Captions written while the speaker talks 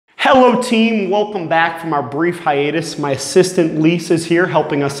Hello team, welcome back from our brief hiatus. My assistant Lisa is here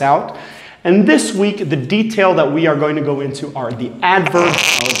helping us out. And this week, the detail that we are going to go into are the adverbs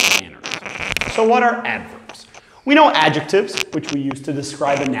of manners. So what are adverbs? We know adjectives, which we use to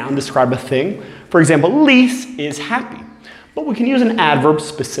describe a noun, describe a thing. For example, Lisa is happy. But we can use an adverb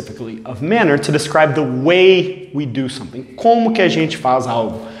specifically of manner to describe the way we do something. Como que a gente faz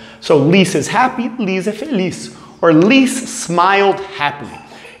algo. So Lisa is happy, Lisa é feliz. Or Lisa smiled happily.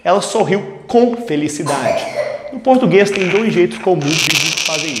 Ela sorriu com felicidade. No português tem dois jeitos comuns de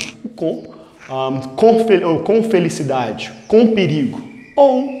fazer isso. Com felicidade, com perigo.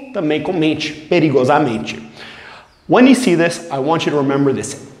 Ou também com mente, perigosamente. When you see this, I want you to remember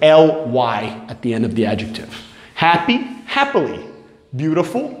this ly at the end of the adjective. Happy, happily.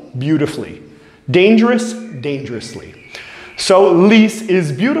 Beautiful, beautifully. Dangerous, dangerously. So Lisa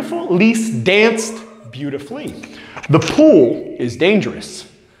is beautiful. Lisa danced beautifully. The pool is dangerous.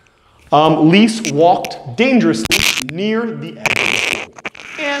 Lisa walked dangerously near the edge of the pool.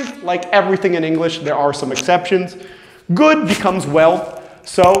 And like everything in English, there are some exceptions. Good becomes well.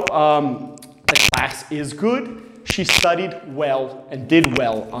 So the class is good. She studied well and did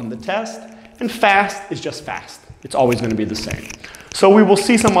well on the test. And fast is just fast. It's always going to be the same. So we will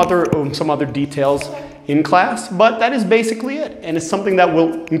see some other details in class, but that is basically it. And it's something that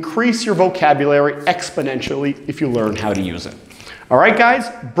will increase your vocabulary exponentially if you learn how to use it. All right, guys,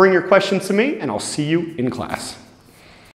 bring your questions to me, and I'll see you in class.